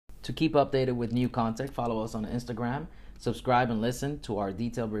To keep updated with new content, follow us on Instagram, subscribe and listen to our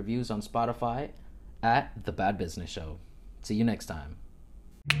detailed reviews on Spotify at The Bad Business Show. See you next time.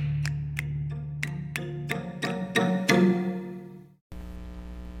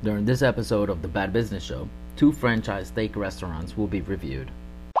 During this episode of The Bad Business Show, 2 franchise steak restaurants will be reviewed.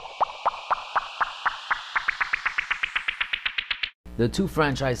 The 2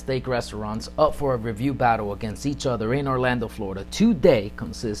 franchise steak restaurants up for a review battle against each other in Orlando, Florida today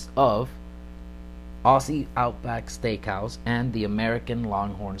consist of Aussie Outback Steakhouse and the American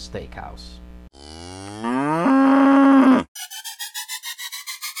Longhorn Steakhouse.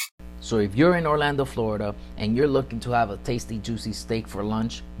 So if you're in Orlando, Florida, and you're looking to have a tasty, juicy steak for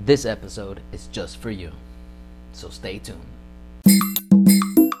lunch, this episode is just for you. So stay tuned.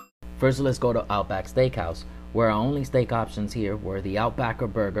 First, let's go to Outback Steakhouse, where our only steak options here were the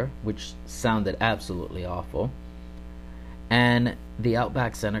Outbacker Burger, which sounded absolutely awful, and the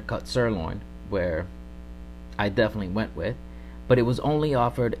Outback Center Cut Sirloin, where I definitely went with, but it was only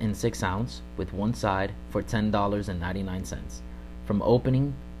offered in 6 ounce with 1 side for $10.99 from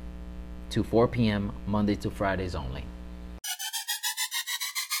opening to 4 p.m. Monday to Fridays only.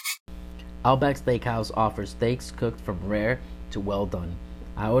 Outback Steakhouse offers steaks cooked from rare to well done.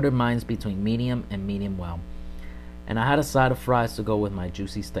 I ordered mine between medium and medium well, and I had a side of fries to go with my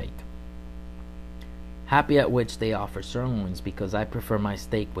juicy steak. Happy at which they offer sirloins because I prefer my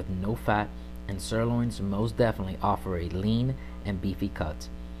steak with no fat, and sirloins most definitely offer a lean and beefy cut.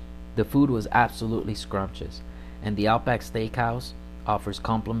 The food was absolutely scrumptious, and the Outback Steakhouse offers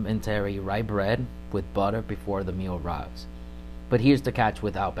complimentary rye bread with butter before the meal arrives. But here's the catch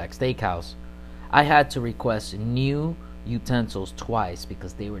with Outback Steakhouse. I had to request new utensils twice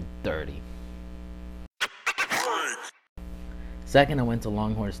because they were dirty. Second, I went to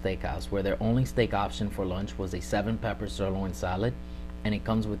Longhorn Steakhouse, where their only steak option for lunch was a 7-pepper sirloin salad, and it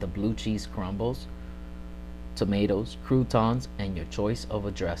comes with the blue cheese crumbles, tomatoes, croutons, and your choice of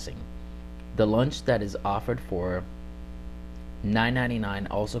a dressing. The lunch that is offered for $9.99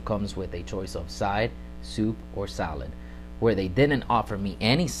 also comes with a choice of side, soup, or salad, where they didn't offer me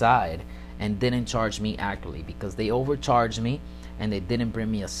any side and didn't charge me accurately because they overcharged me and they didn't bring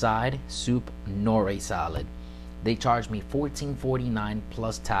me a side, soup, nor a salad. They charged me $14.49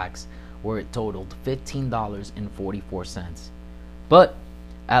 plus tax, where it totaled $15.44. But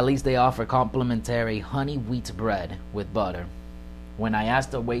at least they offer complimentary honey wheat bread with butter. When I asked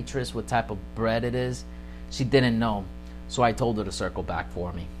the waitress what type of bread it is, she didn't know, so I told her to circle back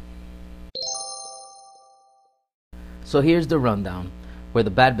for me. So here's the rundown, where the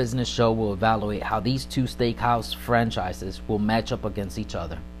Bad Business Show will evaluate how these 2 steakhouse franchises will match up against each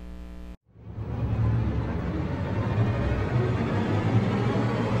other.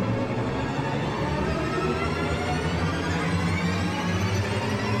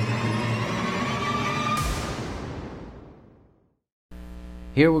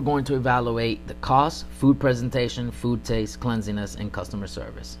 Here we're going to evaluate the cost, food presentation, food taste, cleanliness, and customer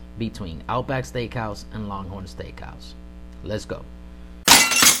service between Outback Steakhouse and Longhorn Steakhouse. Let's go.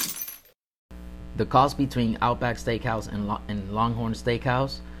 The cost between Outback Steakhouse and Longhorn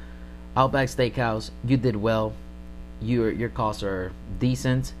Steakhouse. Outback Steakhouse, you did well. Your costs are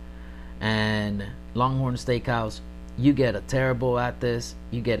decent. And Longhorn Steakhouse, you get a terrible at this.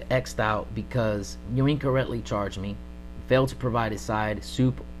 You get X'd out because you incorrectly charged me. Failed to provide a side,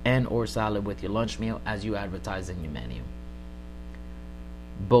 soup, and or salad with your lunch meal as you advertise in your menu.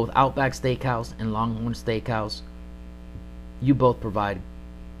 Both Outback Steakhouse and Longhorn Steakhouse, you both provide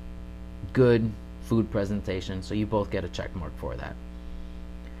good food presentation, so you both get a check mark for that.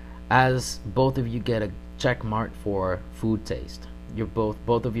 As both of you get a check mark for food taste.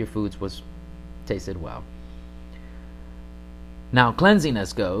 Both of your foods was tasted well. Now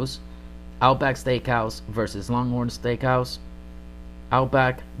cleanliness goes. Outback Steakhouse versus Longhorn Steakhouse.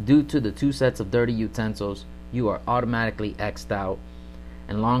 Outback, due to the 2 sets of dirty utensils, you are automatically X'd out.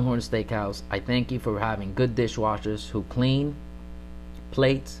 And Longhorn Steakhouse, I thank you for having good dishwashers who clean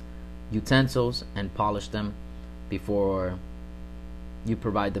plates, utensils, and polish them before you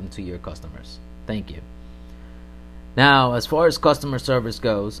provide them to your customers. Thank you. Now, as far as customer service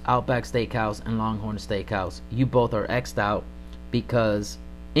goes, Outback Steakhouse and Longhorn Steakhouse, you both are X'd out because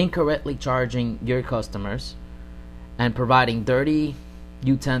incorrectly charging your customers and providing dirty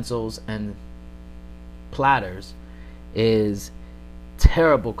utensils and platters is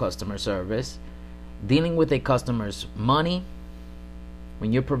terrible customer service. Dealing with a customer's money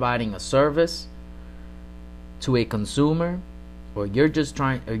when you're providing a service to a consumer, or you're just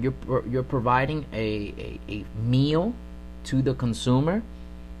trying, or you're providing a meal to the consumer,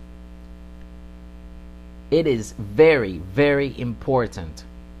 it is very, very important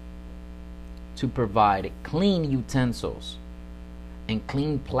to provide clean utensils and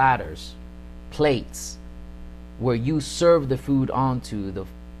clean platters, plates, where you serve the food onto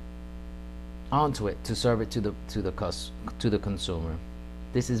it to serve it to the consumer.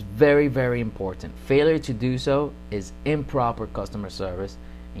 This is very, very important. Failure to do so is improper customer service,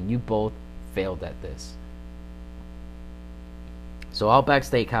 and you both failed at this. So Outback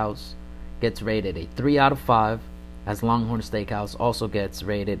Steakhouse gets rated a 3 out of 5, as Longhorn Steakhouse also gets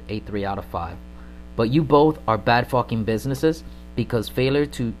rated a 3 out of 5. But you both are bad fucking businesses, because failure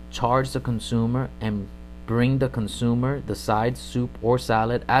to charge the consumer and bring the consumer the side, soup, or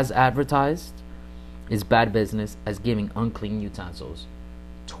salad as advertised is bad business as giving unclean utensils.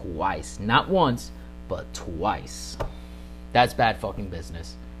 Twice. Not once, but twice. That's bad fucking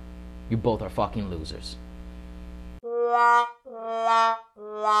business. You both are fucking losers.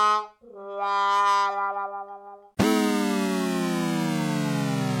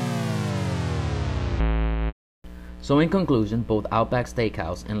 So in conclusion, both Outback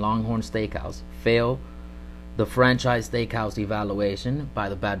Steakhouse and Longhorn Steakhouse fail the franchise steakhouse evaluation by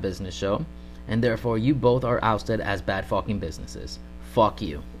the Bad Business Show, and therefore you both are ousted as bad fucking businesses. Fuck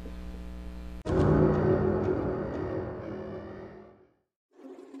you.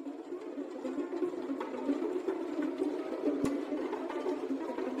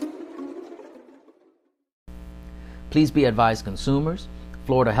 Please be advised, consumers,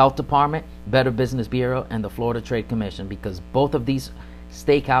 Florida Health Department, Better Business Bureau, and the Florida Trade Commission, because both of these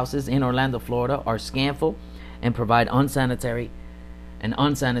steakhouses in Orlando, Florida are scamful and provide unsanitary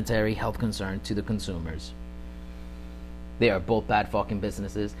health concern to the consumers. They are both bad fucking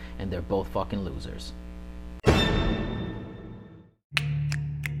businesses, and they're both fucking losers.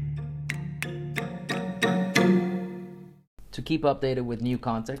 To keep updated with new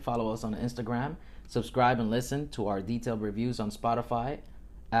content, follow us on Instagram, subscribe and listen to our detailed reviews on Spotify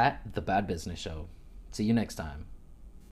at The Bad Business Show. See you next time.